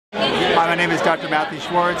Hi, my name is Dr. Matthew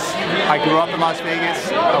Schwartz. I grew up in Las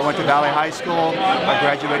Vegas. I went to Valley High School. I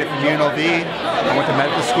graduated from UNLV. I went to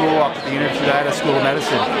medical school up at the University of Nevada School of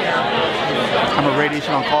Medicine. I'm a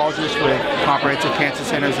radiation oncologist with Comprehensive Cancer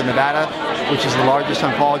Centers in Nevada, which is the largest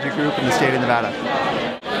oncology group in the state of Nevada.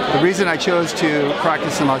 The reason I chose to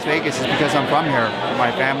practice in Las Vegas is because I'm from here.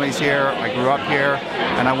 My family's here, I grew up here,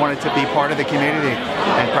 and I wanted to be part of the community.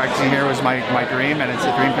 And practicing here was my dream, and it's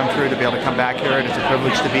a dream come true to be able to come back here, and it's a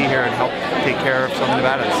privilege to be here and help take care of Southern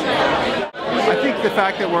Nevadans. I think the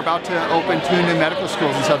fact that we're about to open 2 new medical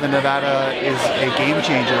schools in Southern Nevada is a game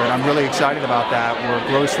changer, and I'm really excited about that. We're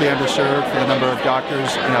grossly underserved for the number of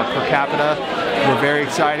doctors per capita. We're very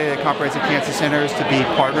excited at Comprehensive Cancer Centers to be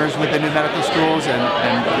partners with the new medical schools, and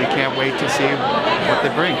we can't wait to see what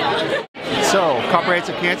they bring. So,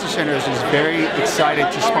 Comprehensive Cancer Centers is very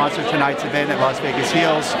excited to sponsor tonight's event at Las Vegas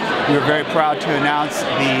Heals. We are very proud to announce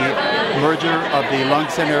the merger of the Lung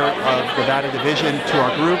Center of Nevada Division to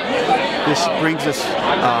our group. This brings us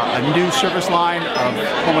a new service line of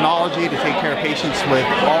pulmonology to take care of patients with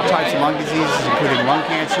all types of lung diseases, including lung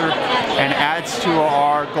cancer, and adds to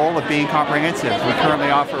our goal of being comprehensive. We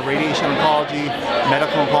currently offer radiation oncology,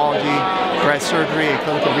 medical oncology, breast surgery, and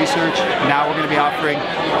clinical research. Now we're going to be offering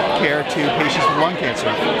care to patients with lung cancer.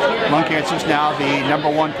 Lung cancer is now the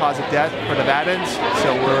 #1 cause of death for Nevadans,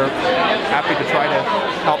 so we're happy to try to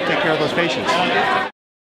help take care of those patients.